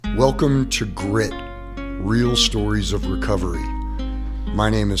Welcome to Grit, Real Stories of Recovery. My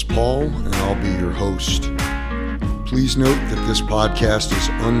name is Paul, and I'll be your host. Please note that this podcast is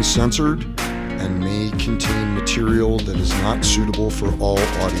uncensored and may contain material that is not suitable for all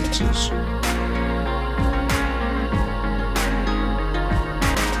audiences.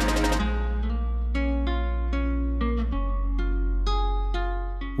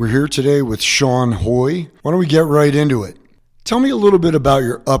 We're here today with Sean Hoy. Why don't we get right into it? Tell me a little bit about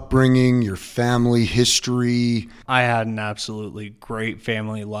your upbringing, your family history. I had an absolutely great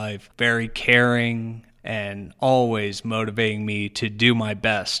family life, very caring and always motivating me to do my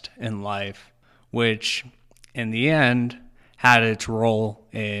best in life, which in the end had its role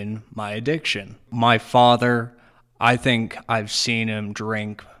in my addiction. My father, I think I've seen him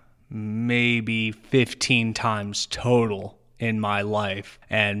drink maybe 15 times total in my life.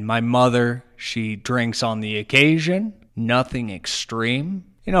 And my mother, she drinks on the occasion. Nothing extreme.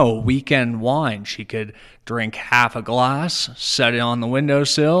 A weekend wine. She could drink half a glass, set it on the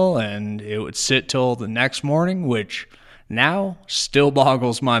windowsill, and it would sit till the next morning, which now still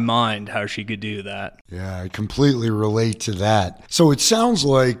boggles my mind how she could do that. Yeah, I completely relate to that. So it sounds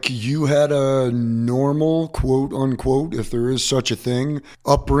like you had a normal, quote unquote, if there is such a thing,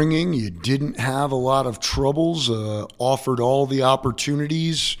 upbringing. You didn't have a lot of troubles, offered all the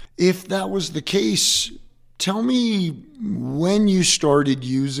opportunities. If that was the case, tell me when you started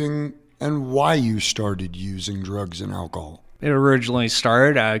using and why you started using drugs and alcohol. It originally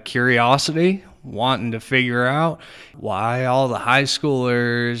started out of curiosity, wanting to figure out why all the high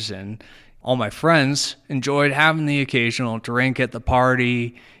schoolers and all my friends enjoyed having the occasional drink at the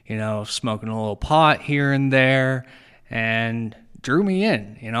party, smoking a little pot here and there, and drew me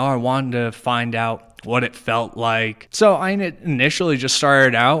in. I wanted to find out what it felt like. So I initially just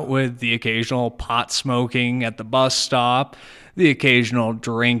started out with the occasional pot smoking at the bus stop, the occasional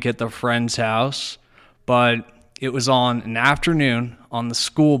drink at the friend's house. But it was on an afternoon on the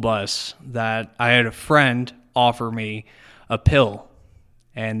school bus that I had a friend offer me a pill,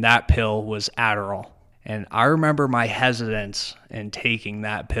 and that pill was Adderall. And I remember my hesitance in taking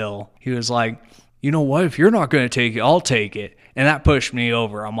that pill. He was like, you know what, if you're not going to take it, I'll take it. And that pushed me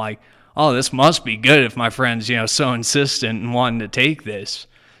over. I'm like, oh, this must be good if my friend's, so insistent and wanting to take this.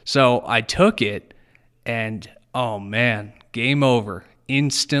 So I took it, and oh man, game over.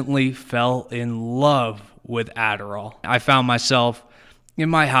 Instantly fell in love with Adderall. I found myself in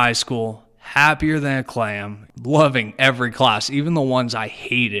my high school happier than a clam, loving every class, even the ones I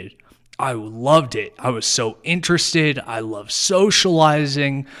hated. I loved it. I was so interested. I loved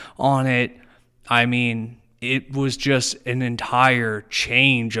socializing on it. It was just an entire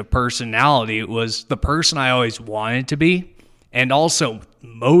change of personality. It was the person I always wanted to be and also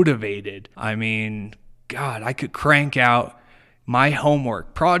motivated. God, I could crank out my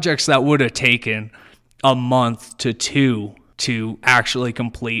homework, projects that would have taken a month to two to actually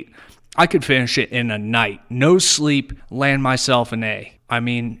complete. I could finish it in a night, no sleep, land myself an A.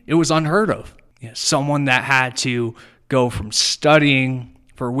 It was unheard of. Someone that had to go from studying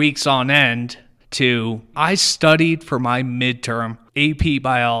for weeks on end to, I studied for my midterm AP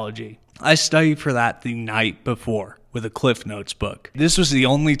biology. I studied for that the night before with a Cliff Notes book. This was the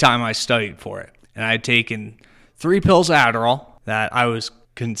only time I studied for it. And I had taken 3 pills of Adderall that I was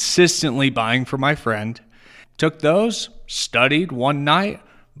consistently buying for my friend. Took those, studied one night,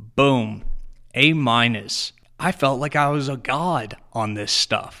 boom, A-. I felt like I was a god on this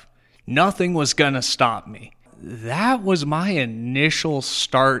stuff. Nothing was going to stop me. That was my initial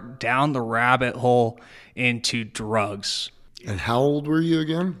start down the rabbit hole into drugs. And how old were you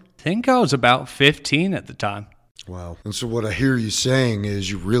again? I think I was about 15 at the time. Wow. And so what I hear you saying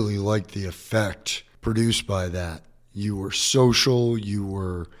is you really liked the effect produced by that. You were social, you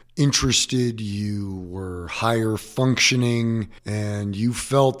were interested, you were higher functioning, and you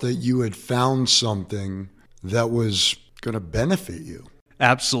felt that you had found something that was going to benefit you.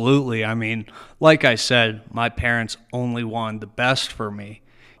 Absolutely. Like I said, my parents only wanted the best for me,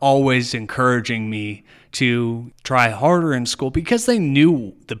 always encouraging me to try harder in school because they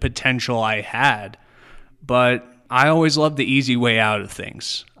knew the potential I had. But I always loved the easy way out of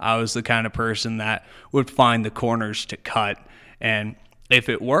things. I was the kind of person that would find the corners to cut. And if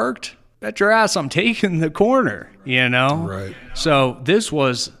it worked, bet your ass I'm taking the corner, Right. So this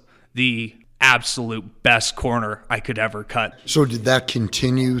was the absolute best corner I could ever cut. So did that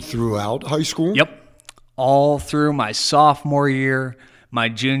continue throughout high school? Yep. All through my sophomore year, my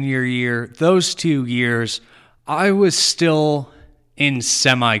junior year, those 2 years, I was still in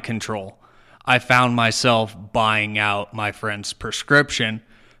semi-control. I found myself buying out my friend's prescription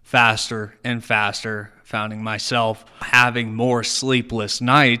faster and faster finding myself having more sleepless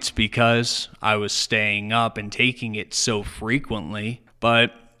nights because I was staying up and taking it so frequently.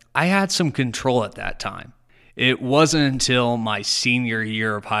 But I had some control at that time. It wasn't until my senior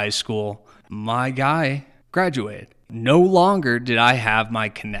year of high school, my guy graduated. No longer did I have my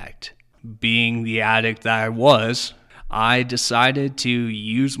connect. Being the addict that I was, I decided to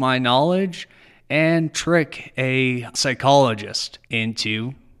use my knowledge and trick a psychologist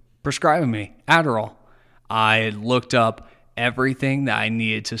into prescribing me Adderall. I looked up everything that I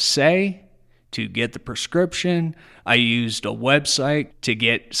needed to say to get the prescription. I used a website to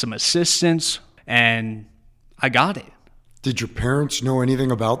get some assistance, and I got it. Did your parents know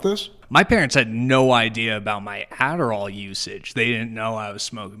anything about this? My parents had no idea about my Adderall usage. They didn't know I was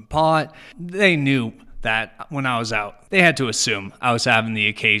smoking pot. They knew that when I was out, they had to assume I was having the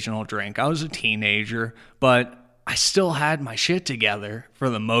occasional drink. I was a teenager, but I still had my shit together for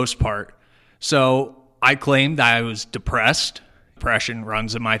the most part. So I claimed that I was depressed. Depression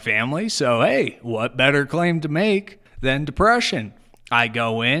runs in my family. So, hey, what better claim to make than depression? I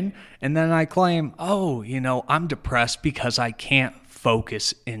go in and then I claim, I'm depressed because I can't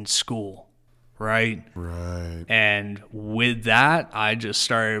focus in school. Right? Right. And with that, I just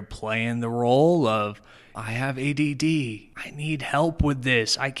started playing the role of, I have ADD. I need help with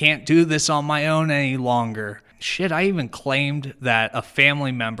this. I can't do this on my own any longer. Shit, I even claimed that a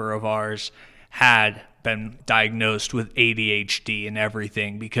family member of ours had been diagnosed with ADHD and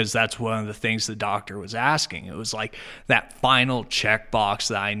everything because that's one of the things the doctor was asking. It was like that final checkbox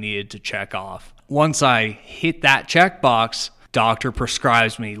that I needed to check off. Once I hit that checkbox, doctor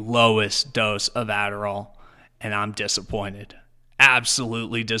prescribes me lowest dose of Adderall, and I'm disappointed.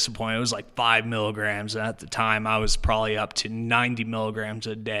 Absolutely disappointed. It was like 5 milligrams, and at the time I was probably up to 90 milligrams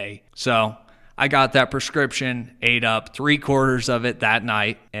a day. So I got that prescription, ate up 3/4 of it that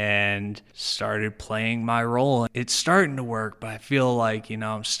night, and started playing my role. It's starting to work, but I feel like,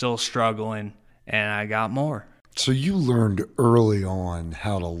 I'm still struggling, and I got more. So you learned early on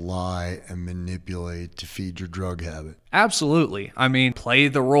how to lie and manipulate to feed your drug habit. Absolutely. Play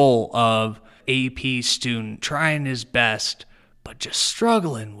the role of AP student, trying his best, but just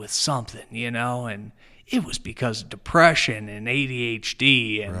struggling with something, and it was because of depression and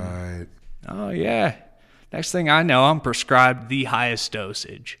ADHD. And right. Oh, yeah. Next thing I know, I'm prescribed the highest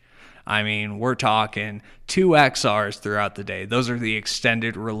dosage. We're talking 2 XRs throughout the day. Those are the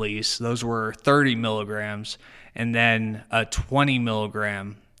extended release. Those were 30 milligrams, and then a 20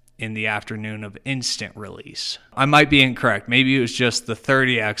 milligram in the afternoon of instant release. I might be incorrect. Maybe it was just the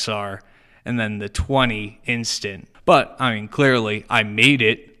 30 XR and then the 20 instant. But, clearly I made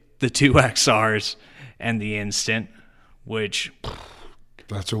it, the 2 XRs and the instant, which...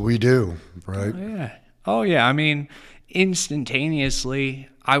 That's what we do, right? Oh, yeah. Instantaneously,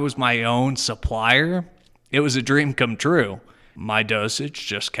 I was my own supplier. It was a dream come true. My dosage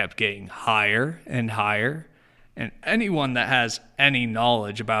just kept getting higher and higher. And anyone that has any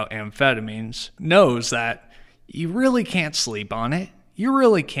knowledge about amphetamines knows that you really can't sleep on it. You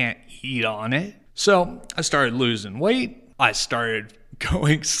really can't eat on it. So I started losing weight. I started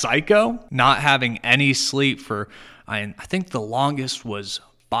going psycho, not having any sleep for, I think the longest was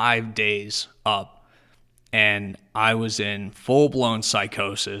 5 days up. And I was in full-blown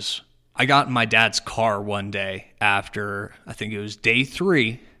psychosis. I got in my dad's car one day after, I think it was day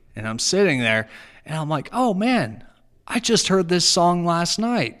 3, and I'm sitting there, and I'm like, oh man, I just heard this song last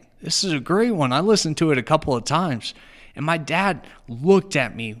night. This is a great one. I listened to it a couple of times. And my dad looked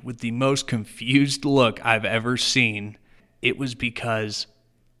at me with the most confused look I've ever seen. It was because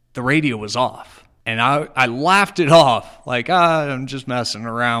the radio was off. And I laughed it off, like, I'm just messing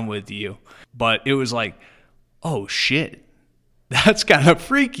around with you. But it was like, oh shit, that's kind of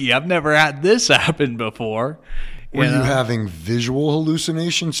freaky. I've never had this happen before. Were you having visual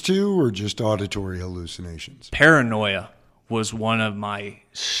hallucinations too, or just auditory hallucinations? Paranoia was one of my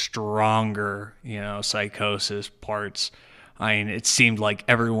stronger, psychosis parts. It seemed like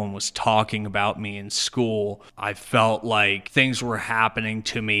everyone was talking about me in school. I felt like things were happening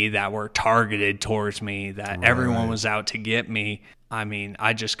to me that were targeted towards me, that everyone was out to get me.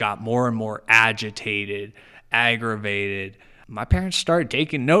 I just got more and more agitated, aggravated. My parents started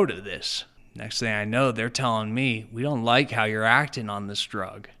taking note of this. Next thing I know, they're telling me, we don't like how you're acting on this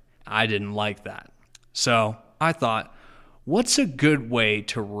drug. I didn't like that. So I thought, what's a good way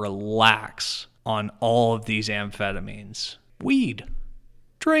to relax on all of these amphetamines? Weed,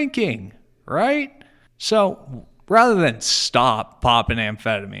 drinking, right? So rather than stop popping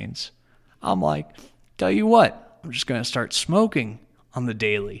amphetamines, I'm like, tell you what, I'm just going to start smoking on the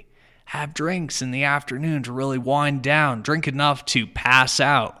daily. Have drinks in the afternoon to really wind down. Drink enough to pass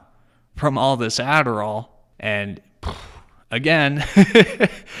out from all this Adderall. And again,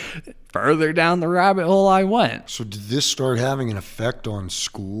 further down the rabbit hole I went. So did this start having an effect on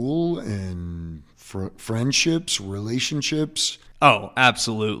school and friendships, relationships? Oh,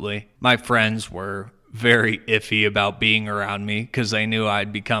 absolutely. My friends were very iffy about being around me because they knew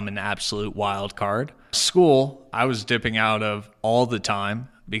I'd become an absolute wild card. School, I was dipping out of all the time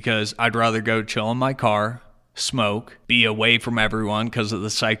because I'd rather go chill in my car, smoke, be away from everyone because of the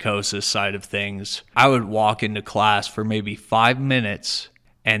psychosis side of things. I would walk into class for maybe 5 minutes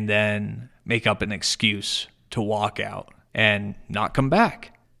and then make up an excuse to walk out and not come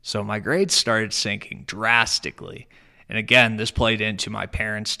back. So my grades started sinking drastically. And again, this played into my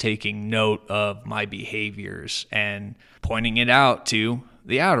parents taking note of my behaviors and pointing it out to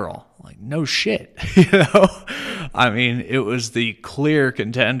the Adderall. Like, no shit, I mean, it was the clear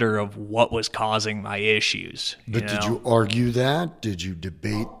contender of what was causing my issues. But did you argue that? Did you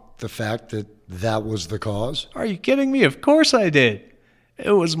debate the fact that that was the cause? Are you kidding me? Of course I did.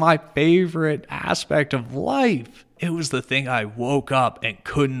 It was my favorite aspect of life. It was the thing I woke up and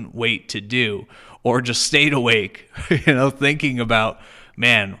couldn't wait to do, or just stayed awake, thinking about,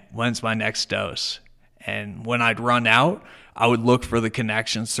 man, when's my next dose? And when I'd run out, I would look for the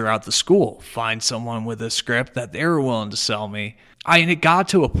connections throughout the school, find someone with a script that they were willing to sell me. And it got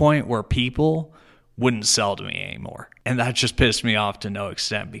to a point where people wouldn't sell to me anymore. And that just pissed me off to no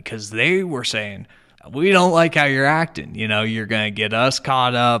extent because they were saying, we don't like how you're acting. You're going to get us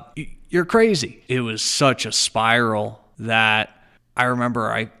caught up. You're crazy. It was such a spiral that I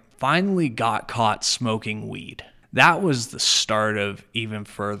remember I finally got caught smoking weed. That was the start of even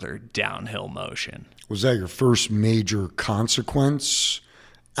further downhill motion. Was that your first major consequence,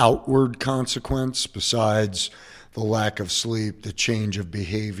 outward consequence, besides the lack of sleep, the change of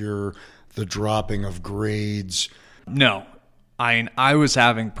behavior, the dropping of grades? No. I was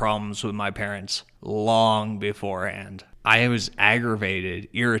having problems with my parents long beforehand. I was aggravated,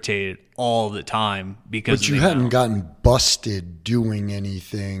 irritated all the time because. But you hadn't gotten busted doing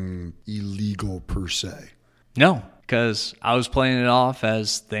anything illegal per se. No, because I was playing it off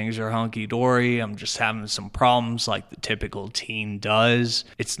as things are hunky-dory. I'm just having some problems like the typical teen does.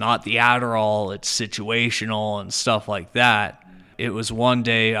 It's not the Adderall, it's situational and stuff like that. It was one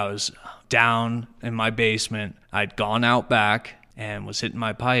day I was down in my basement. I'd gone out back and was hitting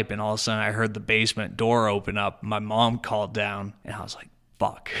my pipe, and all of a sudden I heard the basement door open up. My mom called down, and I was like,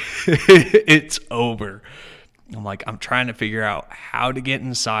 fuck, it's over. I'm like, I'm trying to figure out how to get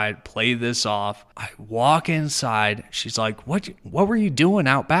inside, play this off. I walk inside. She's like, what were you doing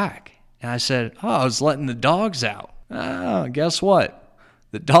out back? And I said, I was letting the dogs out. Oh, guess what?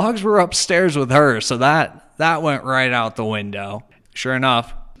 The dogs were upstairs with her, so that went right out the window. Sure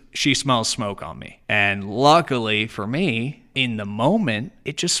enough, she smells smoke on me. And luckily for me, in the moment,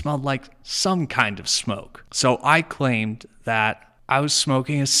 it just smelled like some kind of smoke. So I claimed that I was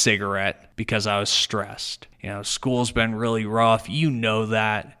smoking a cigarette because I was stressed. School's been really rough.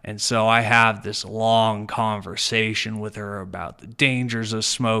 That. And so I have this long conversation with her about the dangers of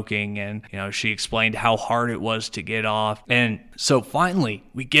smoking. And, she explained how hard it was to get off. And so finally,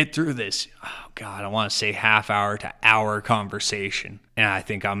 we get through this, I want to say half-hour to hour conversation. And I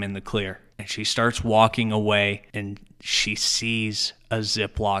think I'm in the clear. And she starts walking away, and she sees a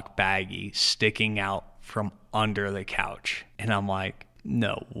Ziploc baggie sticking out from under the couch. And I'm like,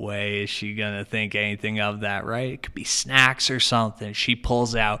 no way is she going to think anything of that, right? It could be snacks or something. She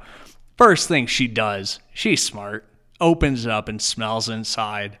pulls out. First thing she does, she's smart, opens it up and smells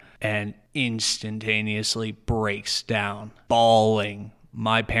inside and instantaneously breaks down, bawling.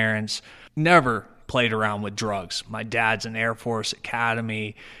 My parents never played around with drugs. My dad's an Air Force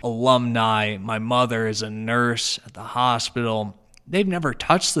Academy alumni. My mother is a nurse at the hospital. They've never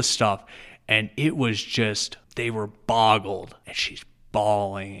touched the stuff. And it was just, they were boggled. And she's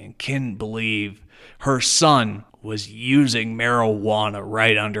bawling and couldn't believe her son was using marijuana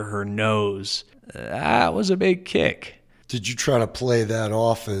right under her nose. That was a big kick. Did you try to play that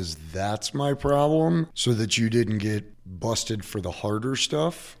off as that's my problem so that you didn't get busted for the harder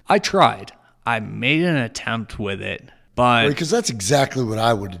stuff? I tried. I made an attempt with it, but... Because that's exactly what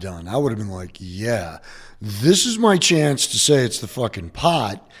I would have done. I would have been like, yeah, this is my chance to say it's the fucking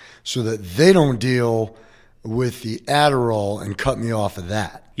pot so that they don't deal with the Adderall and cut me off of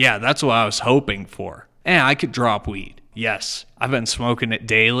that. Yeah, that's what I was hoping for. And I could drop weed. Yes, I've been smoking it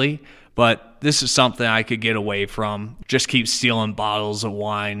daily, but this is something I could get away from. Just keep stealing bottles of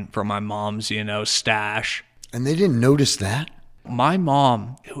wine from my mom's, stash. And they didn't notice that? My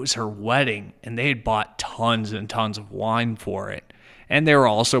mom, it was her wedding, and they had bought tons and tons of wine for it. And they were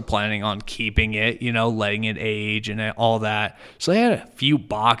also planning on keeping it, letting it age and all that. So they had a few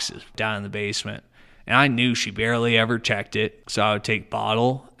boxes down in the basement. And I knew she barely ever checked it. So I would take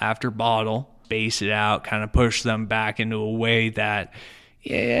bottle after bottle, space it out, kind of push them back into a way that,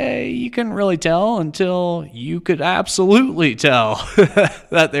 you couldn't really tell until you could absolutely tell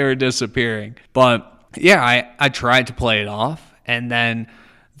that they were disappearing. But yeah, I tried to play it off. And then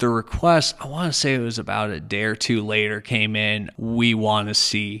the request, I want to say it was about a day or two later, came in. We want to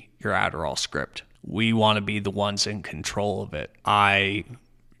see your Adderall script. We want to be the ones in control of it. I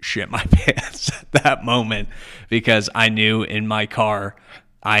shit my pants at that moment because I knew in my car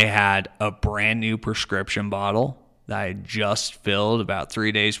I had a brand new prescription bottle that I had just filled about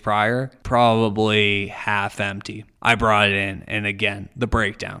 3 days prior, probably half empty. I brought it in, and again, the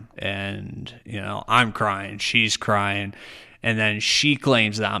breakdown. And, I'm crying, she's crying. And then she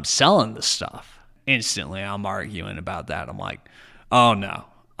claims that I'm selling the stuff. Instantly, I'm arguing about that. I'm like, oh no,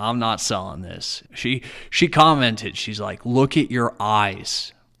 I'm not selling this. She commented, she's like, look at your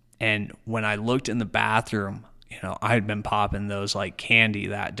eyes. And when I looked in the bathroom, I had been popping those like candy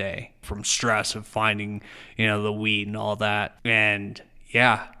that day from stress of finding, the weed and all that. And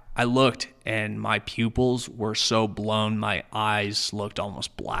yeah, I looked and my pupils were so blown, my eyes looked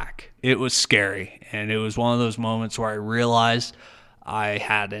almost black. It was scary. And it was one of those moments where I realized I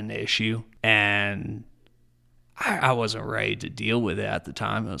had an issue and I wasn't ready to deal with it at the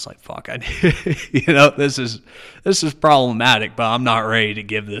time. It was like, fuck, this is problematic, but I'm not ready to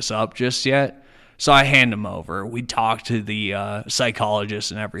give this up just yet. So I hand him over. We talked to the psychologist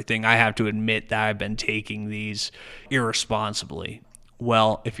and everything. I have to admit that I've been taking these irresponsibly.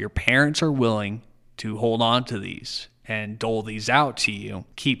 Well, if your parents are willing to hold on to these and dole these out to you,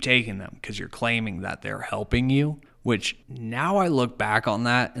 keep taking them because you're claiming that they're helping you, which now I look back on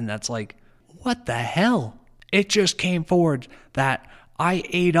that and that's like, what the hell? It just came forward that I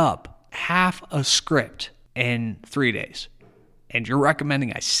ate up half a script in 3 days. And you're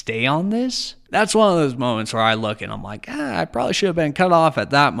recommending I stay on this? That's one of those moments where I look and I'm like, I probably should have been cut off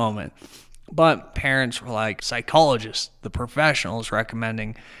at that moment. But parents were like, psychologists, the professionals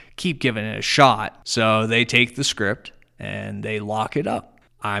recommending keep giving it a shot. So they take the script and they lock it up.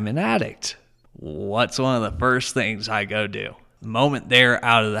 I'm an addict. What's one of the first things I go do? The moment they're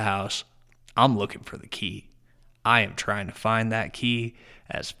out of the house, I'm looking for the key. I am trying to find that key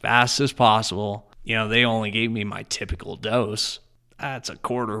as fast as possible. They only gave me my typical dose. That's a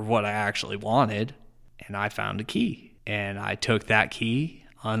quarter of what I actually wanted. And I found a key. And I took that key,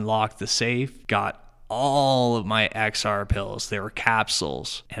 unlocked the safe, got all of my XR pills. They were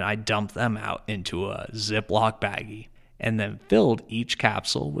capsules. And I dumped them out into a Ziploc baggie. And then filled each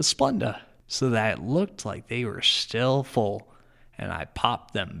capsule with Splenda so that it looked like they were still full. And I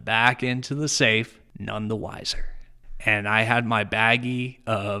popped them back into the safe, none the wiser. And I had my baggie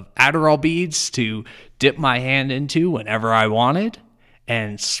of Adderall beads to dip my hand into whenever I wanted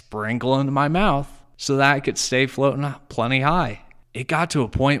and sprinkle into my mouth so that I could stay floating plenty high. It got to a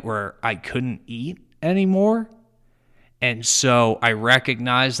point where I couldn't eat anymore. And so I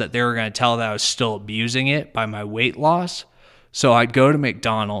recognized that they were going to tell that I was still abusing it by my weight loss. So I'd go to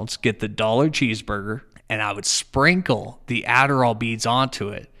McDonald's, get the $1 cheeseburger, and I would sprinkle the Adderall beads onto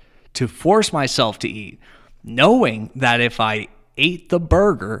it to force myself to eat, knowing that if I ate the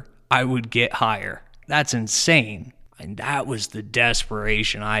burger, I would get higher. That's insane. And that was the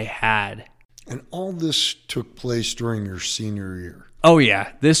desperation I had. And all this took place during your senior year. Oh,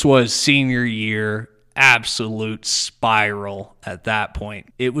 yeah. This was senior year, absolute spiral at that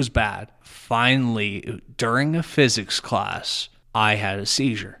point. It was bad. Finally, during a physics class, I had a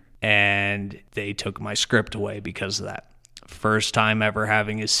seizure. And they took my script away because of that. First time ever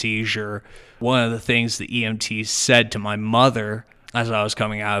having a seizure. One of the things the EMTs said to my mother as I was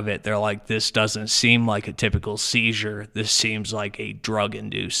coming out of it, they're like, this doesn't seem like a typical seizure. This seems like a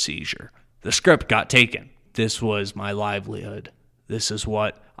drug-induced seizure. The script got taken. This was my livelihood. This is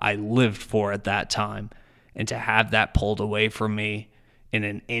what I lived for at that time. And to have that pulled away from me in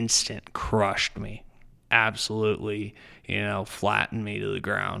an instant crushed me. Absolutely, flattened me to the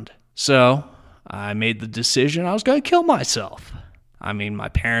ground. So I made the decision I was going to kill myself. I mean, my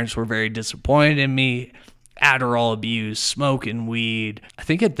parents were very disappointed in me. Adderall abuse, smoking weed. I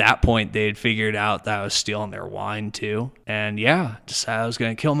think at that point they had figured out that I was stealing their wine too. And yeah, decided I was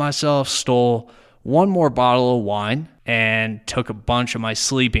going to kill myself, stole one more bottle of wine, and took a bunch of my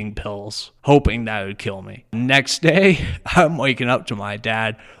sleeping pills, hoping that it would kill me. Next day, I'm waking up to my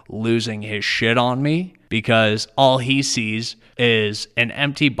dad losing his shit on me because all he sees is an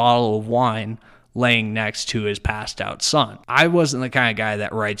empty bottle of wine laying next to his passed out son. I wasn't the kind of guy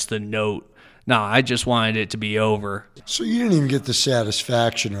that writes the note No, I just wanted it to be over. So you didn't even get the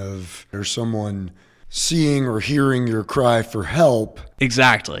satisfaction of or someone seeing or hearing your cry for help.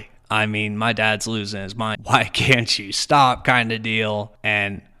 Exactly. I mean, my dad's losing his mind. Why can't you stop kind of deal?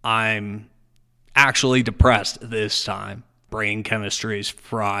 And I'm actually depressed this time. Brain chemistry is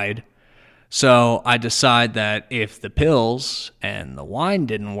fried. So I decide that if the pills and the wine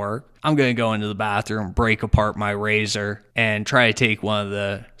didn't work, I'm going to go into the bathroom, break apart my razor, and try to take one of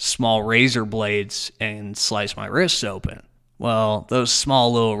the small razor blades and slice my wrists open. Well, those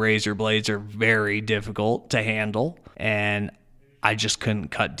small little razor blades are very difficult to handle, and I just couldn't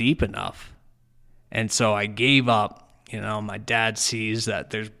cut deep enough. And so I gave up. My dad sees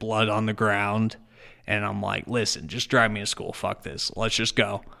that there's blood on the ground, and I'm like, listen, just drive me to school. Fuck this. Let's just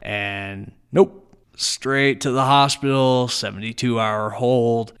go. And nope. Straight to the hospital, 72-hour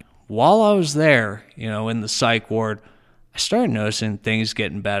hold. While I was there, in the psych ward, I started noticing things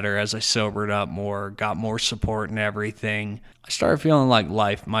getting better as I sobered up more, got more support and everything. I started feeling like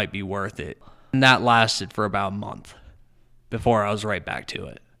life might be worth it. And that lasted for about a month before I was right back to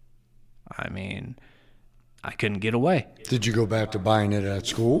it. I mean, I couldn't get away. Did you go back to buying it at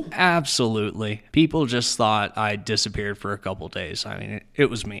school? Absolutely. People just thought I disappeared for a couple days. I mean, it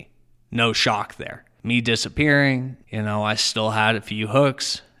was me. No shock there. Me disappearing, I still had a few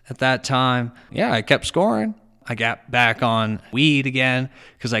hooks at that time. Yeah, I kept scoring. I got back on weed again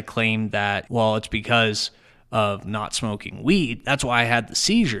because I claimed that, it's because of not smoking weed. That's why I had the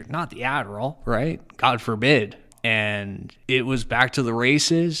seizure, not the Adderall, right? God forbid. And it was back to the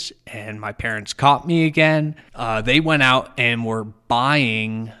races, and my parents caught me again. They went out and were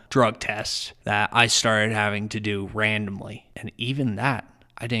buying drug tests that I started having to do randomly. And even that,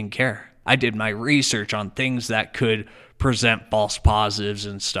 I didn't care. I did my research on things that could present false positives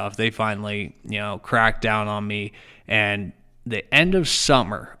and stuff. They finally, cracked down on me. And the end of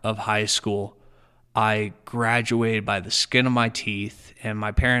summer of high school, I graduated by the skin of my teeth, and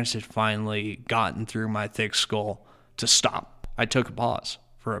my parents had finally gotten through my thick skull to stop. I took a pause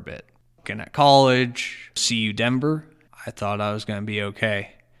for a bit. Looking at college, CU Denver, I thought I was going to be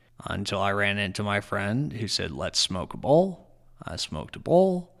okay until I ran into my friend who said, let's smoke a bowl. I smoked a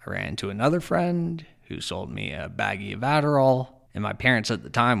bowl. I ran into another friend who sold me a baggie of Adderall, and my parents at the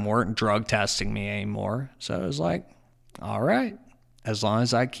time weren't drug testing me anymore. So I was like, all right, as long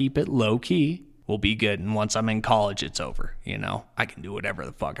as I keep it low key, we'll be good. And once I'm in college, it's over. I can do whatever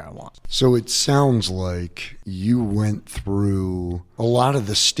the fuck I want. So it sounds like you went through a lot of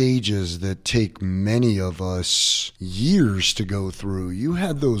the stages that take many of us years to go through. You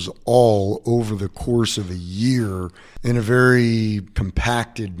had those all over the course of a year in a very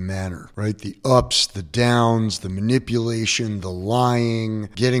compacted manner, right? The ups, the downs, the manipulation, the lying,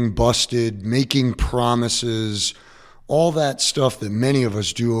 getting busted, making promises, all that stuff that many of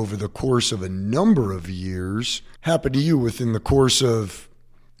us do over the course of a number of years happened to you within the course of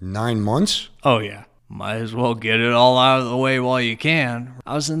 9 months? Oh, yeah. Might as well get it all out of the way while you can.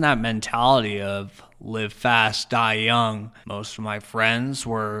 I was in that mentality of live fast, die young. Most of my friends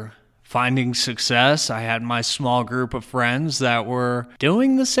were finding success. I had my small group of friends that were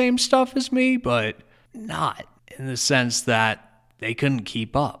doing the same stuff as me, but not in the sense that they couldn't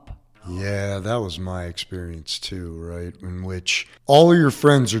keep up. Yeah, that was my experience too, right? In which all of your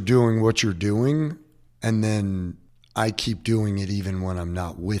friends are doing what you're doing, and then I keep doing it even when I'm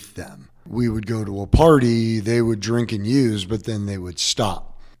not with them. We would go to a party, they would drink and use, but then they would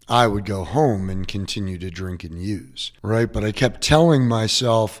stop. I would go home and continue to drink and use, right? But I kept telling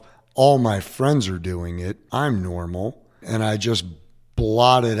myself, all my friends are doing it, I'm normal, and I just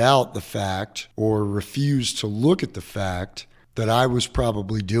blotted out the fact or refused to look at the fact that I was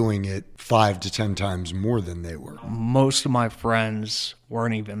probably doing it 5 to 10 times more than they were. Most of my friends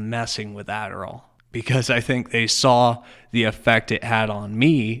weren't even messing with Adderall because I think they saw the effect it had on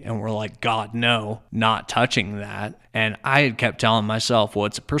me and were like, God, no, not touching that. And I had kept telling myself, well,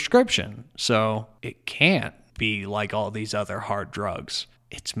 it's a prescription, so it can't be like all these other hard drugs.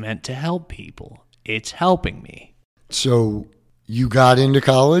 It's meant to help people. It's helping me. So you got into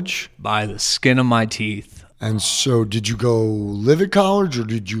college? By the skin of my teeth. And so did you go live at college or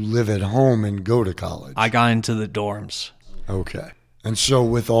did you live at home and go to college? I got into the dorms. Okay. And so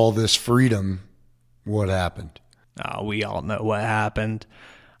with all this freedom, what happened? We all know what happened.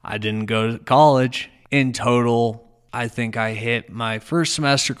 I didn't go to college. In total, I think I hit my first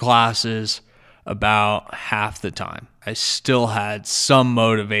semester classes about half the time. I still had some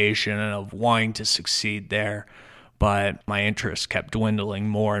motivation of wanting to succeed there, but my interest kept dwindling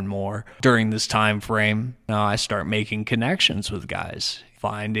more and more. During this time frame, I start making connections with guys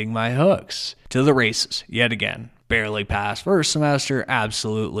finding my hooks. To the races, yet again. Barely passed first semester,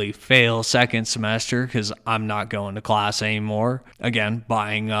 absolutely fail second semester because I'm not going to class anymore. Again,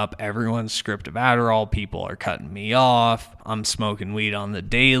 buying up everyone's script of Adderall. People are cutting me off. I'm smoking weed on the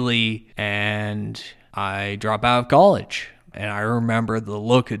daily, and I drop out of college. And I remember the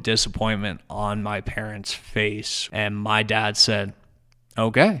look of disappointment on my parents' face. And my dad said,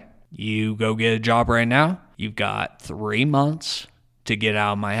 okay, you go get a job right now. You've got 3 months to get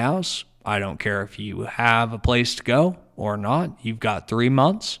out of my house. I don't care if you have a place to go or not. You've got 3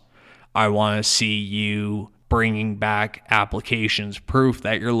 months. I want to see you bringing back applications, proof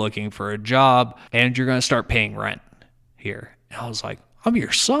that you're looking for a job, and you're going to start paying rent here. And I was like, I'm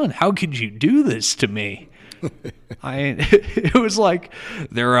your son. How could you do this to me? It was like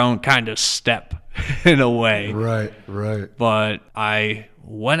their own kind of step in a way. Right. But I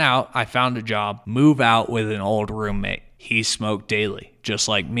went out, I found a job, move out with an old roommate. He smoked daily, just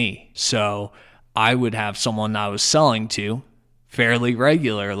like me. So I would have someone I was selling to fairly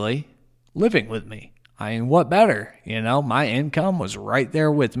regularly living with me. I mean, what better? My income was right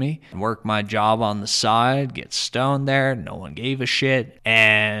there with me. Work my job on the side, get stoned there. No one gave a shit.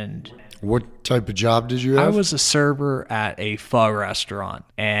 And what type of job did you have? I was a server at a pho restaurant.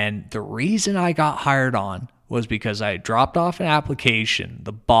 And the reason I got hired on was because I dropped off an application.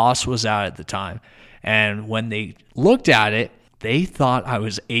 The boss was out at the time. And when they looked at it, they thought I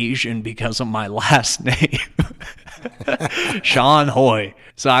was Asian because of my last name, Sean Hoy.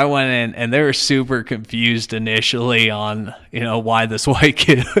 So I went in, and they were super confused initially on, why this white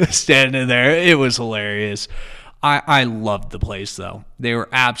kid was standing there. It was hilarious. I loved the place, though. They were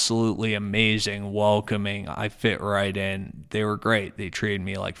absolutely amazing, welcoming. I fit right in. They were great. They treated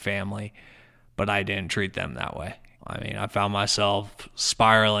me like family, but I didn't treat them that way. I mean, I found myself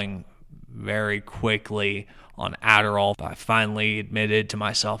spiraling very quickly on Adderall. I finally admitted to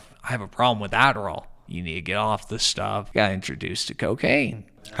myself, I have a problem with Adderall. You need to get off this stuff. Got introduced to cocaine.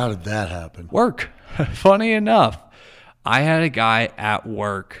 How did that happen? Work. Funny enough, I had a guy at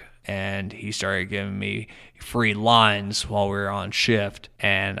work, and he started giving me free lines while we were on shift,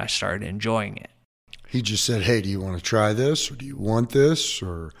 and I started enjoying it. He just said, hey, do you want to try this, or do you want this,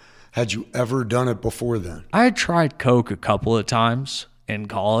 or had you ever done it before then? I had tried coke a couple of times in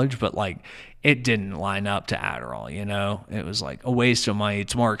college, but it didn't line up to Adderall, It was like a waste of money.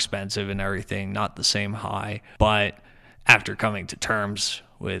 It's more expensive and everything, not the same high. But after coming to terms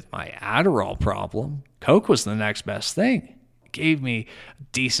with my Adderall problem, coke was the next best thing. It gave me a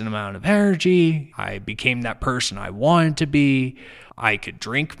decent amount of energy. I became that person I wanted to be. I could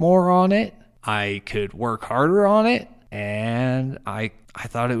drink more on it. I could work harder on it. And I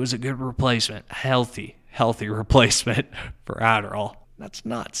thought it was a good replacement, a healthy replacement for Adderall. That's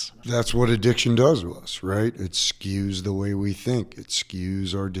nuts. That's what addiction does to us, right? It skews the way we think. It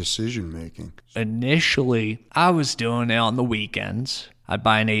skews our decision making. Initially, I was doing it on the weekends. I'd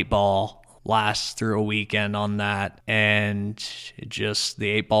buy an 8-ball, last through a weekend on that, and the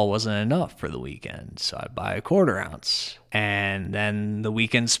 8-ball wasn't enough for the weekend. So I'd buy a 1/4 ounce. And then the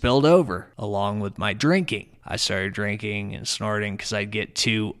weekend spilled over along with my drinking. I started drinking and snorting because I'd get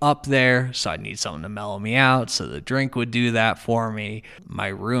too up there, so I'd need something to mellow me out, so the drink would do that for me. My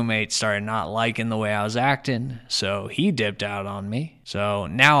roommate started not liking the way I was acting, so he dipped out on me. So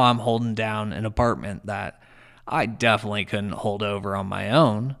now I'm holding down an apartment that I definitely couldn't hold over on my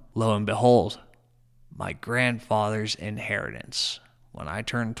own. Lo and behold, my grandfather's inheritance, when I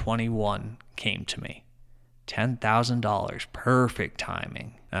turned 21, came to me. $10,000, perfect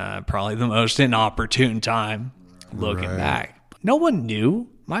timing. Probably the most inopportune time looking back. No one knew.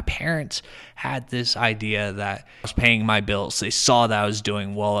 My parents had this idea that I was paying my bills. They saw that I was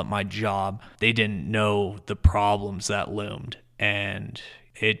doing well at my job. They didn't know the problems that loomed. And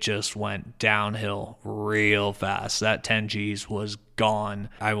it just went downhill real fast. That 10 G's was gone.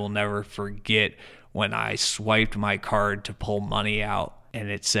 I will never forget when I swiped my card to pull money out and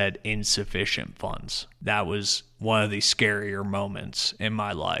it said insufficient funds. That was one of the scarier moments in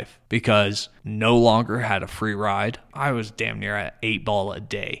my life because no longer had a free ride. I was damn near at 8-ball a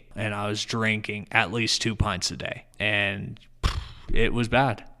day and I was drinking at least 2 pints a day. And it was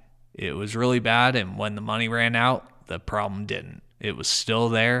bad. It was really bad. And when the money ran out, the problem didn't. It was still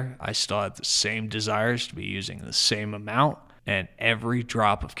there. I still had the same desires to be using the same amount. And every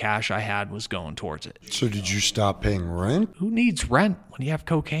drop of cash I had was going towards it. So did you stop paying rent? Who needs rent when you have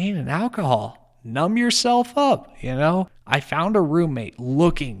cocaine and alcohol? Numb yourself up, I found a roommate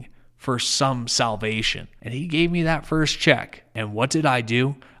looking for some salvation, and he gave me that first check. And what did I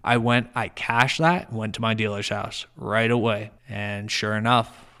do? I cashed that and went to my dealer's house right away. And sure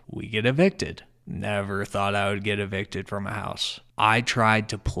enough, we get evicted. never thought I would get evicted from a house. I tried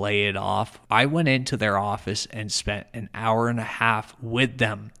to play it off. I went into their office and spent an hour and a half with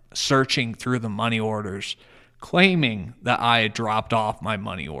them searching through the money orders, claiming that I had dropped off my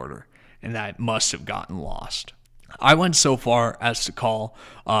money order and that it must have gotten lost. I went so far as to call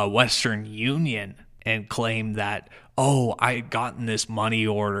Western Union and claim that, I had gotten this money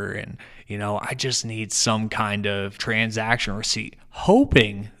order and, I just need some kind of transaction receipt,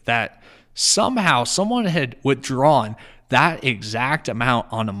 hoping that somehow someone had withdrawn that exact amount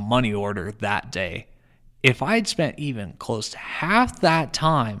on a money order that day. If I'd spent even close to half that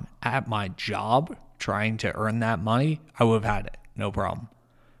time at my job trying to earn that money, I would have had it, no problem.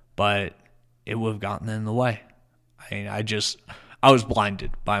 But it would have gotten in the way. I was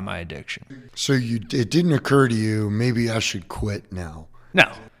blinded by my addiction. So it didn't occur to you, maybe I should quit now? No.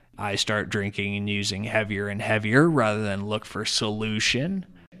 I start drinking and using heavier and heavier rather than look for solution.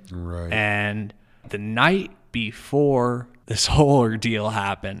 Right. And the night before this whole ordeal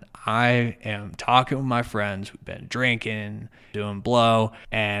happened, I am talking with my friends. We've been drinking, doing blow,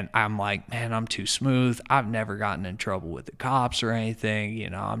 and I'm like, man, I'm too smooth. I've never gotten in trouble with the cops or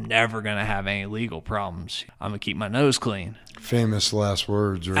anything. I'm never going to have any legal problems. I'm going to keep my nose clean. Famous last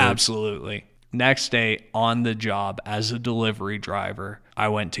words, right? Absolutely. Next day on the job as a delivery driver, I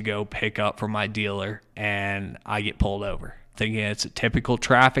went to go pick up from my dealer, and I get pulled over, thinking it's a typical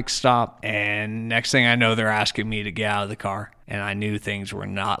traffic stop. And next thing I know, they're asking me to get out of the car. And I knew things were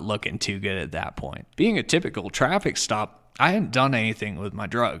not looking too good at that point. Being a typical traffic stop, I hadn't done anything with my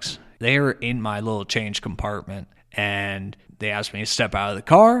drugs. They were in my little change compartment, and they asked me to step out of the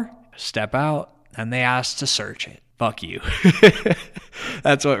car, step out, and they asked to search it. Fuck you.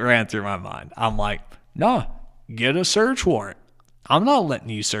 That's what ran through my mind. I'm like, no, get a search warrant. I'm not letting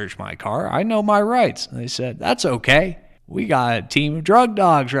you search my car. I know my rights. And they said, that's okay. We got a team of drug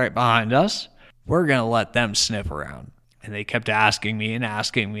dogs right behind us. We're going to let them sniff around. And they kept asking me,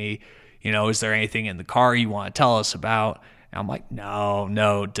 is there anything in the car you want to tell us about? And I'm like,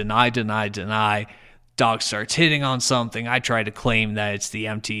 no, deny. Dog starts hitting on something. I try to claim that it's the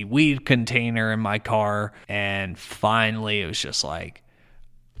empty weed container in my car. And finally, it was just like,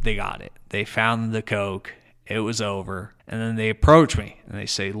 they got it. They found the coke. It was over. And then they approach me and they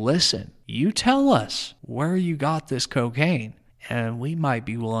say, listen, you tell us where you got this cocaine and we might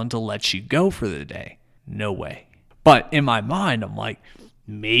be willing to let you go for the day. No way. But in my mind, I'm like,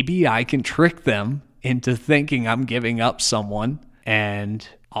 maybe I can trick them into thinking I'm giving up someone and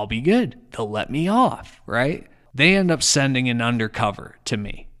I'll be good. They'll let me off, right? They end up sending an undercover to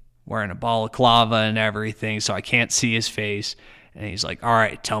me, wearing a balaclava and everything, so I can't see his face. And he's like, all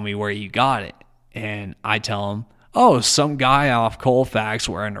right, tell me where you got it. And I tell him, some guy off Colfax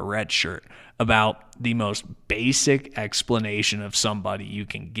wearing a red shirt. About the most basic explanation of somebody you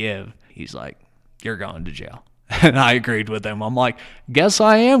can give. He's like, you're going to jail. And I agreed with him. I'm like, guess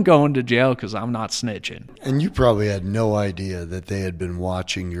I am going to jail because I'm not snitching. And you probably had no idea that they had been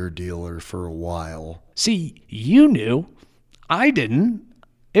watching your dealer for a while. See, you knew. I didn't.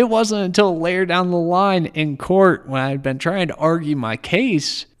 It wasn't until later down the line in court when I had been trying to argue my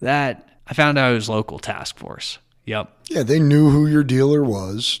case that I found out it was local task force. Yep. Yeah, they knew who your dealer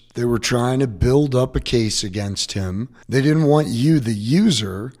was. They were trying to build up a case against him. They didn't want you, the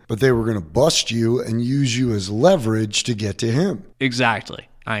user, but they were going to bust you and use you as leverage to get to him. Exactly.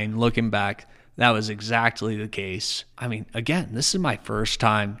 Looking back, that was exactly the case. Again, this is my first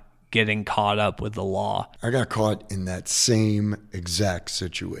time getting caught up with the law. I got caught in that same exact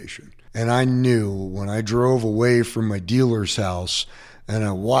situation. And I knew when I drove away from my dealer's house and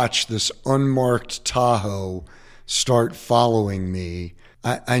I watched this unmarked Tahoe start following me,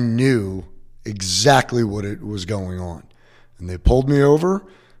 I knew exactly what it was going on. And they pulled me over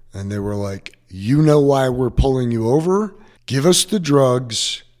and they were like, you know why we're pulling you over? Give us the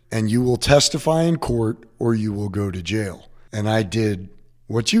drugs and you will testify in court or you will go to jail. And I did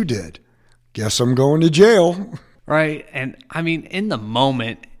what you did. Guess I'm going to jail. Right. And in the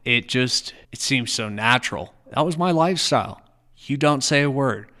moment, it seems so natural. That was my lifestyle. You don't say a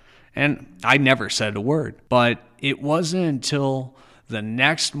word. And I never said a word. But it wasn't until the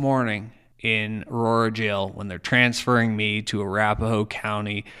next morning in Aurora jail when they're transferring me to Arapahoe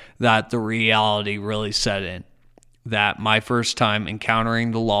County that the reality really set in. That my first time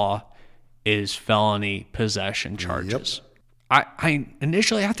encountering the law is felony possession charges. Yep. I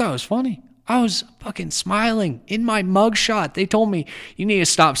initially thought it was funny. I was fucking smiling in my mugshot. They told me, you need to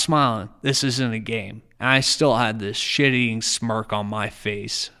stop smiling. This isn't a game. And I still had this shit-eating smirk on my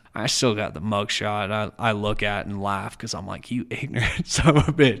face. I still got the mugshot. I look at and laugh because I'm like, you ignorant son of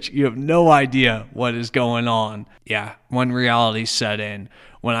a bitch. You have no idea what is going on. Yeah, when reality set in,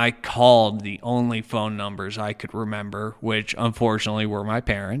 when I called the only phone numbers I could remember, which unfortunately were my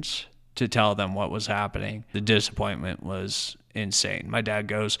parents, to tell them what was happening, the disappointment was insane. My dad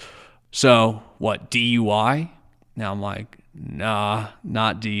goes, so what, DUI? Now I'm like, nah,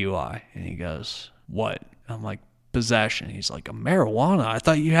 not DUI. And he goes, what? I'm like, possession. He's like, a marijuana? I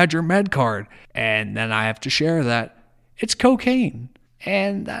thought you had your med card. And then I have to share that it's cocaine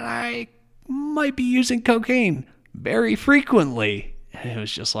and that I might be using cocaine very frequently. And it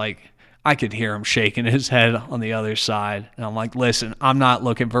was just like, I could hear him shaking his head on the other side. And I'm like, listen, I'm not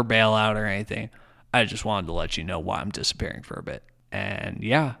looking for bailout or anything. I just wanted to let you know why I'm disappearing for a bit. And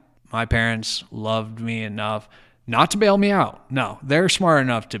yeah, my parents loved me enough not to bail me out. No, they're smart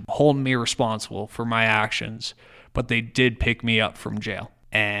enough to hold me responsible for my actions, but they did pick me up from jail.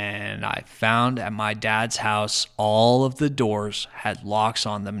 And I found at my dad's house, all of the doors had locks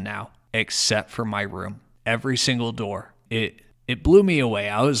on them now, except for my room. Every single door. It blew me away.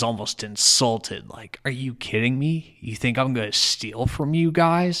 I was almost insulted. Like, are you kidding me? You think I'm going to steal from you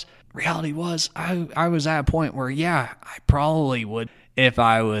guys? Reality was, I was at a point where, yeah, I probably would if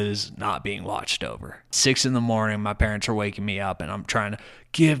I was not being watched over. 6 a.m, my parents are waking me up, and I'm trying to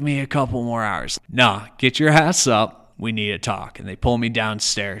give me a couple more hours. Nah, get your ass up. We need to talk. And they pull me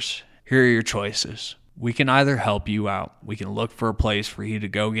downstairs. Here are your choices. We can either help you out. We can look for a place for you to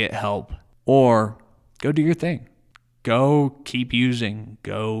go get help, or go do your thing. Go keep using,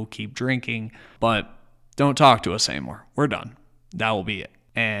 go keep drinking, but don't talk to us anymore. We're done. That will be it.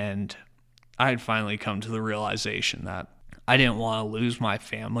 And I had finally come to the realization that I didn't want to lose my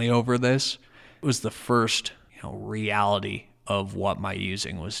family over this. It was the first, reality of what my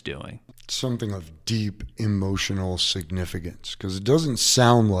using was doing. Something of deep emotional significance, because it doesn't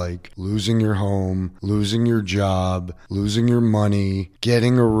sound like losing your home, losing your job, losing your money,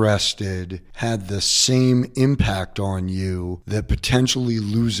 getting arrested had the same impact on you that potentially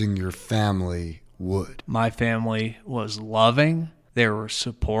losing your family would. My family was loving. They were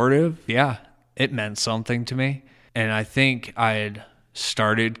supportive. Yeah, it meant something to me. And I think I had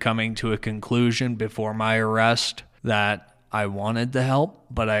started coming to a conclusion before my arrest that I wanted the help,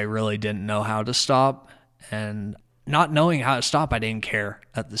 but I really didn't know how to stop. And not knowing how to stop, I didn't care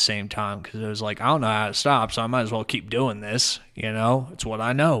at the same time, because it was like, I don't know how to stop, so I might as well keep doing this. It's what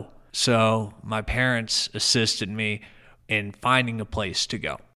I know. So my parents assisted me in finding a place to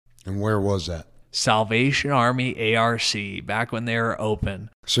go. And where was that? Salvation Army ARC, back when they were open.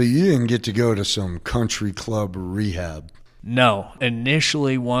 So you didn't get to go to some country club rehab? No.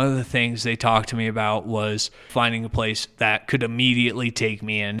 Initially, one of the things they talked to me about was finding a place that could immediately take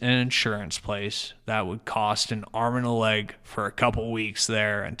me in, an insurance place that would cost an arm and a leg for a couple weeks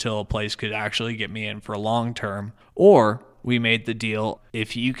there until a place could actually get me in for long term. Or we made the deal,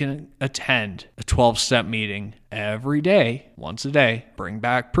 if you can attend a 12-step meeting every day, once a day, bring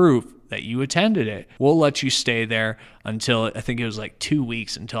back proof that you attended it, we'll let you stay there until, I think it was like 2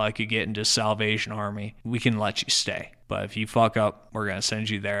 weeks until I could get into Salvation Army. We can let you stay. But if you fuck up, we're going to send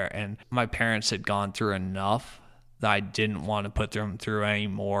you there. And my parents had gone through enough that I didn't want to put them through any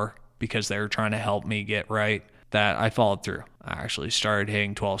more, because they were trying to help me get right, that I followed through. I actually started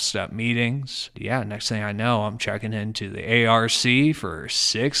hitting 12-step meetings. Yeah, next thing I know, I'm checking into the ARC for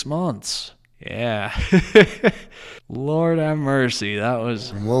 6 months. Yeah. Lord have mercy.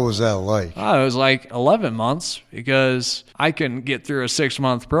 And what was that like? It was like 11 months, because I couldn't get through a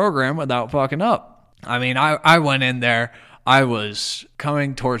 6-month program without fucking up. I mean, I went in there, I was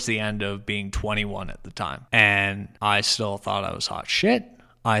coming towards the end of being 21 at the time, and I still thought I was hot shit.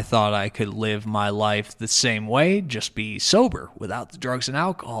 I thought I could live my life the same way, just be sober without the drugs and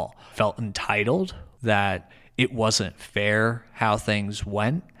alcohol. Felt entitled, that it wasn't fair how things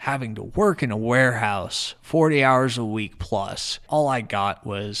went. Having to work in a warehouse 40 hours a week plus. All I got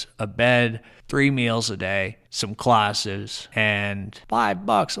was a bed, 3 meals a day, some classes, and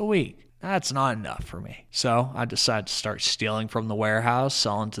 $5 a week. That's not enough for me. So I decided to start stealing from the warehouse,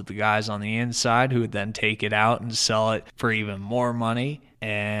 selling to the guys on the inside who would then take it out and sell it for even more money.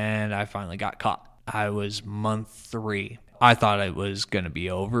 And I finally got caught. I was month 3. I thought it was going to be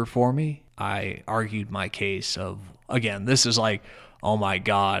over for me. I argued my case of, again, this is like, oh my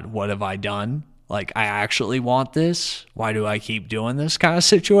God, what have I done? Like, I actually want this. Why do I keep doing this kind of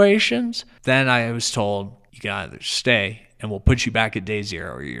situations? Then I was told, you can either stay and we'll put you back at day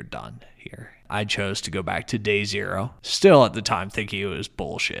 0 or you're done here. I chose to go back to day 0. Still at the time thinking it was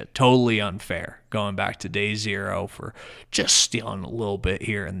bullshit. Totally unfair. Going back to day 0 for just stealing a little bit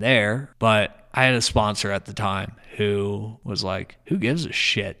here and there. But I had a sponsor at the time who was like, who gives a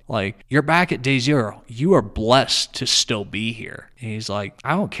shit? Like, you're back at day zero. You are blessed to still be here. And he's like,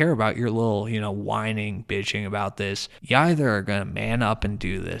 I don't care about your little, whining, bitching about this. You either are going to man up and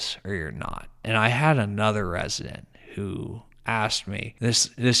do this or you're not. And I had another resident who asked me,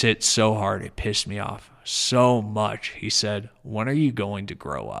 this hit so hard, it pissed me off so much. He said, when are you going to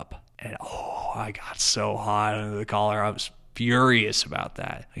grow up? And I got so hot under the collar. I was furious about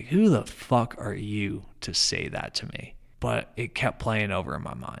that. Like, who the fuck are you to say that to me? But it kept playing over in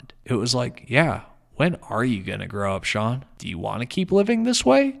my mind. It was like, yeah, when are you going to grow up, Sean? Do you want to keep living this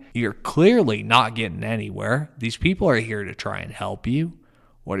way? You're clearly not getting anywhere. These people are here to try and help you.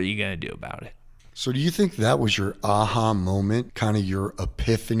 What are you going to do about it? So do you think that was your aha moment, kind of your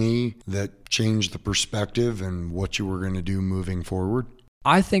epiphany that changed the perspective and what you were going to do moving forward?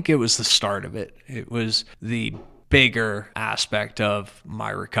 I think it was the start of it. It was the bigger aspect of my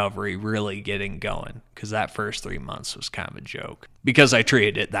recovery really getting going, because that first 3 months was kind of a joke because I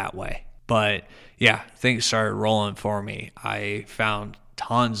treated it that way. But yeah, things started rolling for me. I found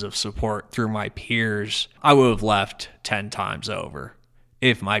tons of support through my peers. I would have left 10 times over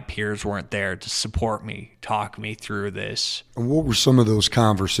if my peers weren't there to support me, talk me through this. And what were some of those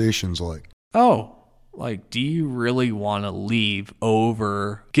conversations like? Like, do you really want to leave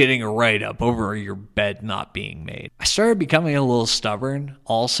over getting a write-up over your bed not being made? I started becoming a little stubborn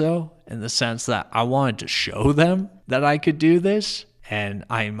also, in the sense that I wanted to show them that I could do this. And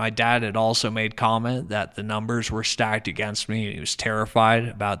my dad had also made comment that the numbers were stacked against me, and he was terrified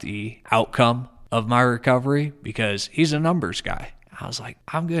about the outcome of my recovery because he's a numbers guy. I was like,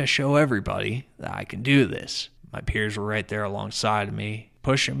 I'm going to show everybody that I can do this. My peers were right there alongside of me,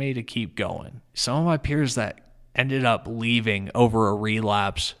 pushing me to keep going. Some of my peers that ended up leaving over a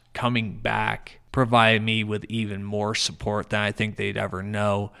relapse, coming back, provided me with even more support than I think they'd ever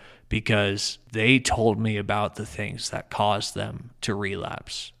know, because they told me about the things that caused them to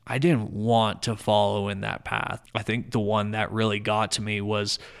relapse. I didn't want to follow in that path. I think the one that really got to me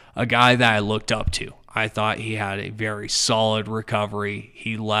was a guy that I looked up to. I thought he had a very solid recovery.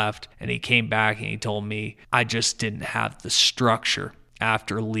 He left and he came back and he told me I just didn't have the structure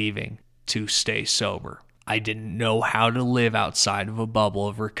after leaving to stay sober. I didn't know how to live outside of a bubble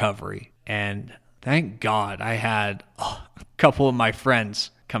of recovery. And thank God I had a couple of my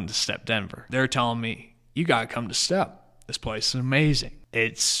friends come to Step Denver. They're telling me, you got to come to Step. This place is amazing.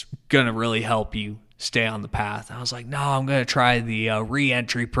 It's going to really help you stay on the path. I was like, no, I'm going to try the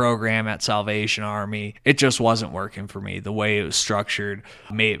re-entry program at Salvation Army. It just wasn't working for me. The way it was structured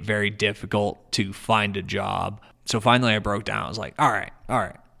made it very difficult to find a job. So finally I broke down. I was like, all right,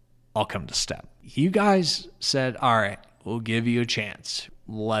 I'll come to Step. You guys said, all right, we'll give you a chance.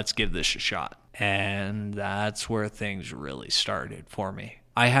 Let's give this a shot. And that's where things really started for me.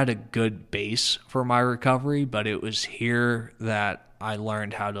 I had a good base for my recovery, but it was here that I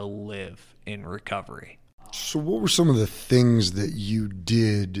learned how to live in recovery. So what were some of the things that you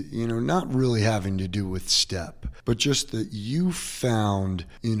did, not really having to do with Step, but just that you found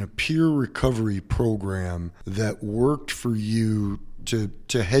in a peer recovery program that worked for you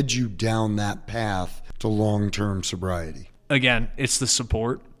to head you down that path to long-term sobriety? Again, it's the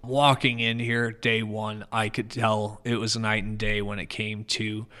support. Walking in here day one, I could tell it was night and day when it came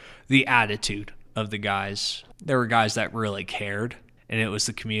to the attitude of the guys. There were guys that really cared, and it was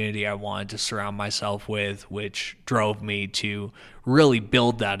the community I wanted to surround myself with, which drove me to really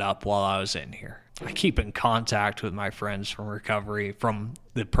build that up while I was in here. I keep in contact with my friends from recovery, from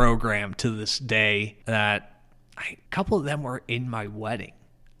the program to this day, that a couple of them were in my wedding.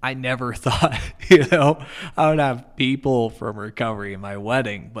 I never thought, I would have people from recovery in my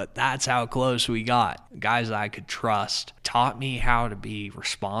wedding, but that's how close we got. Guys that I could trust taught me how to be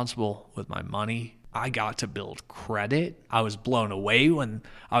responsible with my money. I got to build credit. I was blown away when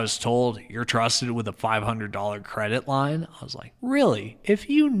I was told you're trusted with a $500 credit line. I was like, really? If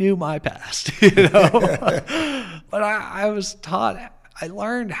you knew my past, But I was taught, I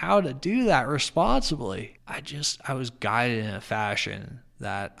learned how to do that responsibly. I was guided in a fashion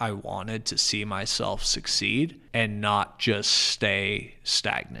that I wanted to see myself succeed and not just stay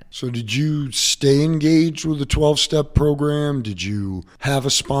stagnant. So did you stay engaged with the 12-step program? Did you have a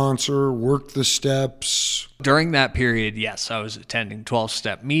sponsor, work the steps? During that period, yes, I was attending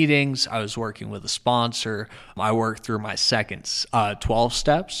 12-step meetings. I was working with a sponsor. I worked through my second 12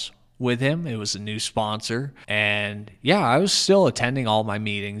 steps with him. It was a new sponsor. And yeah, I was still attending all my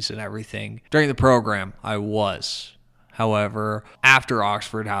meetings and everything. During the program, I was. However, after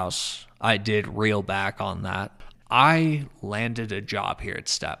Oxford House, I did reel back on that. I landed a job here at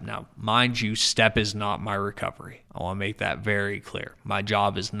Step. Now, mind you, Step is not my recovery. I want to make that very clear. My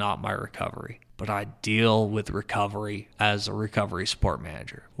job is not my recovery, but I deal with recovery as a recovery support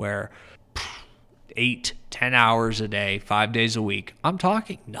manager, where 8-10 hours a day, 5 days a week, I'm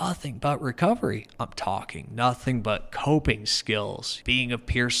talking nothing but recovery. I'm talking nothing but coping skills, being of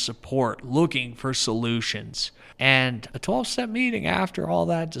peer support, looking for solutions. And a 12-step meeting after all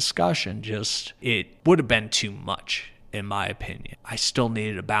that discussion, it would have been too much, in my opinion. I still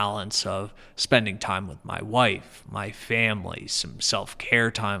needed a balance of spending time with my wife, my family, some self-care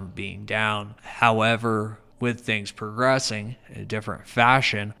time of being down. However, with things progressing in a different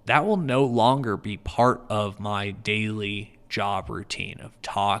fashion, that will no longer be part of my daily job routine of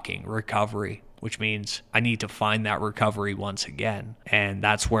talking recovery, which means I need to find that recovery once again. And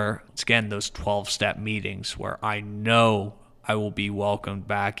that's where, it's again, those 12-step meetings where I know I will be welcomed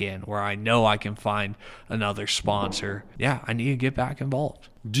back in, where I know I can find another sponsor. Yeah, I need to get back involved.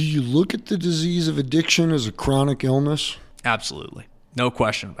 Do you look at the disease of addiction as a chronic illness? Absolutely. No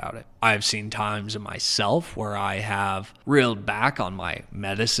question about it. I've seen times in myself where I have reeled back on my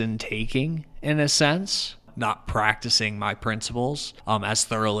medicine taking, in a sense, not practicing my principles as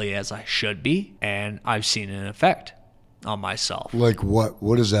thoroughly as I should be, and I've seen an effect on myself. Like what?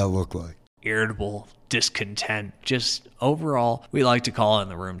 What does that look like? Irritable, discontent, just overall, we like to call it in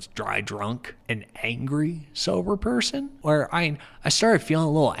the rooms dry drunk, an angry sober person, where I started feeling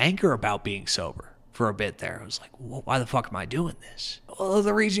a little anger about being sober. For a bit there, I was like, well, why the fuck am I doing this? Well,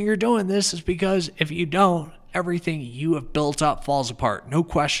 the reason you're doing this is because if you don't, everything you have built up falls apart. No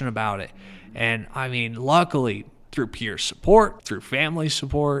question about it. And I mean, luckily, through peer support, through family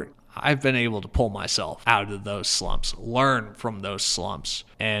support, I've been able to pull myself out of those slumps, learn from those slumps.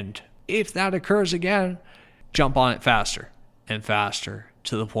 And if that occurs again, jump on it faster and faster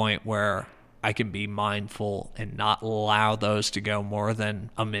to the point where I can be mindful and not allow those to go more than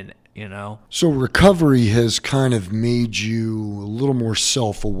a minute. So recovery has kind of made you a little more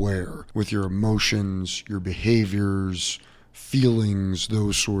self-aware with your emotions, your behaviors, feelings,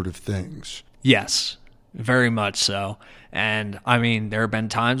 those sort of things. Yes, very much so. And I mean, there have been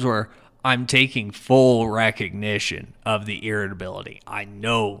times where I'm taking full recognition of the irritability. I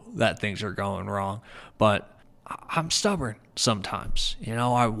know that things are going wrong, but I'm stubborn sometimes.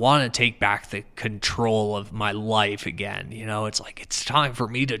 I want to take back the control of my life again. It's like, it's time for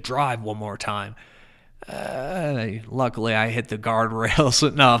me to drive one more time. Luckily, I hit the guardrails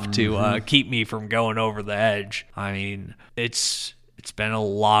enough to keep me from going over the edge. I mean, it's been a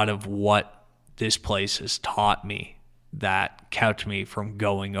lot of what this place has taught me that kept me from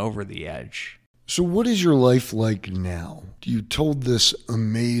going over the edge. So what is your life like now? You told this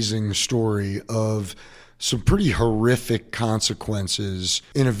amazing story of some pretty horrific consequences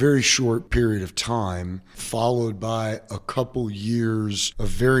in a very short period of time, followed by a couple years of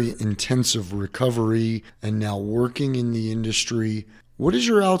very intensive recovery and now working in the industry. What is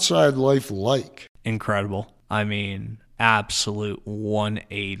your outside life like? Incredible. I mean, absolute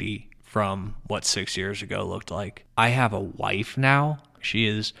 180 from what 6 years ago looked like. I have a wife now. She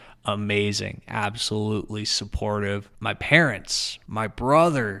is amazing, absolutely supportive. My parents, my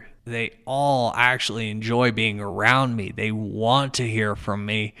brother, they all actually enjoy being around me. They want to hear from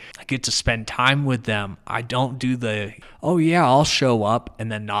me. I get to spend time with them. I don't do the, oh yeah, I'll show up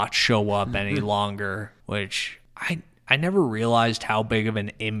and then not show up any longer, which I never realized how big of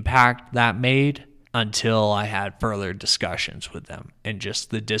an impact that made until I had further discussions with them and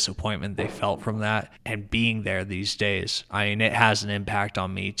just the disappointment they felt from that and being there these days. I mean, it has an impact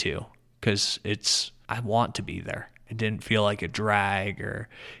on me too, because I want to be there. It didn't feel like a drag or,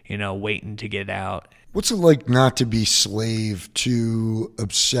 waiting to get out. What's it like not to be slave to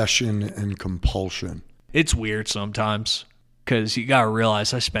obsession and compulsion? It's weird sometimes because you got to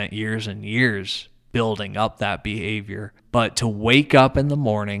realize I spent years and years building up that behavior. But to wake up in the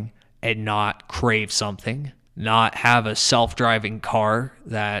morning and not crave something, not have a self-driving car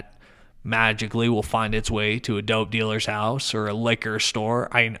that magically will find its way to a dope dealer's house or a liquor store.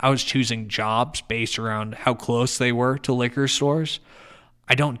 I was choosing jobs based around how close they were to liquor stores.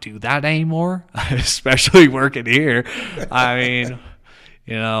 I don't do that anymore, especially working here. I mean,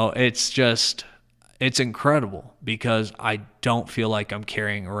 it's incredible because I don't feel like I'm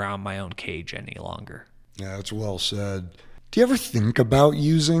carrying around my own cage any longer. Yeah, that's well said. Do you ever think about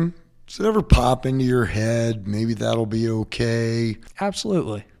using? Does it ever pop into your head? Maybe that'll be okay.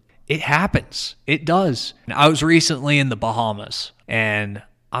 Absolutely. It happens. It does. I was recently in the Bahamas and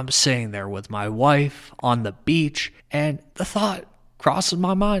I'm sitting there with my wife on the beach and the thought crosses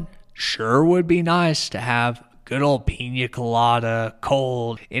my mind, sure would be nice to have good old pina colada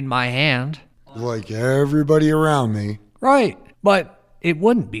cold in my hand. Like everybody around me. Right. But it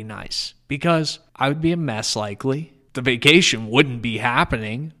wouldn't be nice because I would be a mess likely. The vacation wouldn't be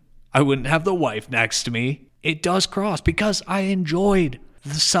happening. I wouldn't have the wife next to me. It does cross because I enjoyed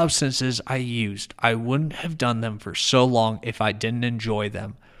the substances I used. I wouldn't have done them for so long if I didn't enjoy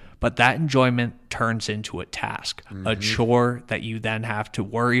them. But that enjoyment turns into a task, a chore that you then have to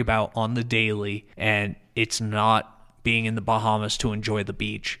worry about on the daily. And it's not being in the Bahamas to enjoy the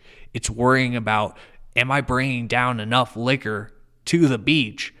beach. It's worrying about, am I bringing down enough liquor to the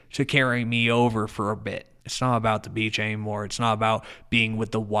beach to carry me over for a bit? It's not about the beach anymore. It's not about being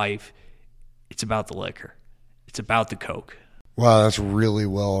with the wife. It's about the liquor. It's about the Coke. Wow, that's really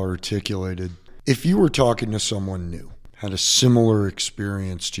well articulated. If you were talking to someone new, had a similar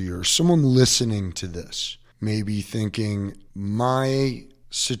experience to yours, someone listening to this, maybe thinking, my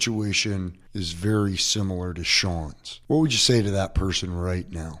situation is very similar to Sean's, what would you say to that person right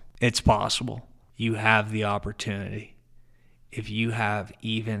now? It's possible. You have the opportunity. If you have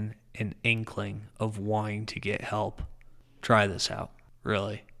even an inkling of wanting to get help, try this out.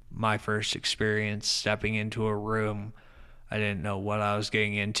 Really. My first experience stepping into a room, I didn't know what I was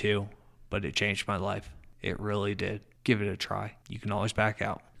getting into, but it changed my life. It really did. Give it a try. You can always back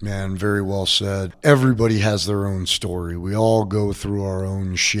out. Man, very well said. Everybody has their own story. We all go through our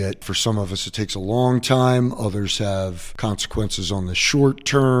own shit. For some of us, it takes a long time. Others have consequences on the short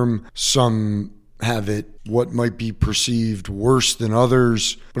term. Some have it what might be perceived worse than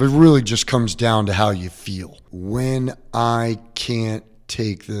others. But it really just comes down to how you feel. When I can't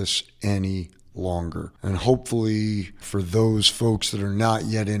take this any longer. And hopefully for those folks that are not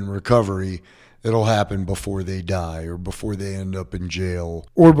yet in recovery, it'll happen before they die or before they end up in jail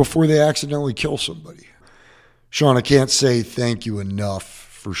or before they accidentally kill somebody. Sean, I can't say thank you enough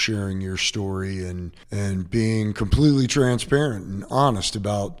for sharing your story and being completely transparent and honest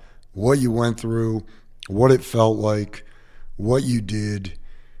about what you went through, what it felt like, what you did,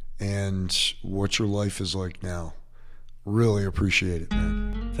 and what your life is like now. Really appreciate it,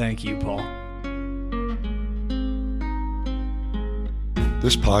 man. Thank you, Paul.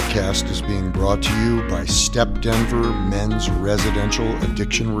 This podcast is being brought to you by Step Denver Men's Residential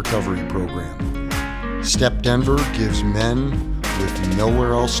Addiction Recovery Program. Step Denver gives men with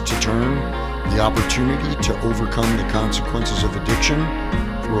nowhere else to turn the opportunity to overcome the consequences of addiction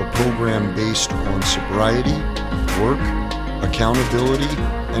through a program based on sobriety, work, accountability,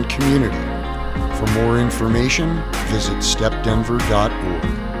 and community. For more information, visit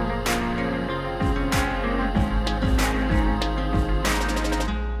stepdenver.org.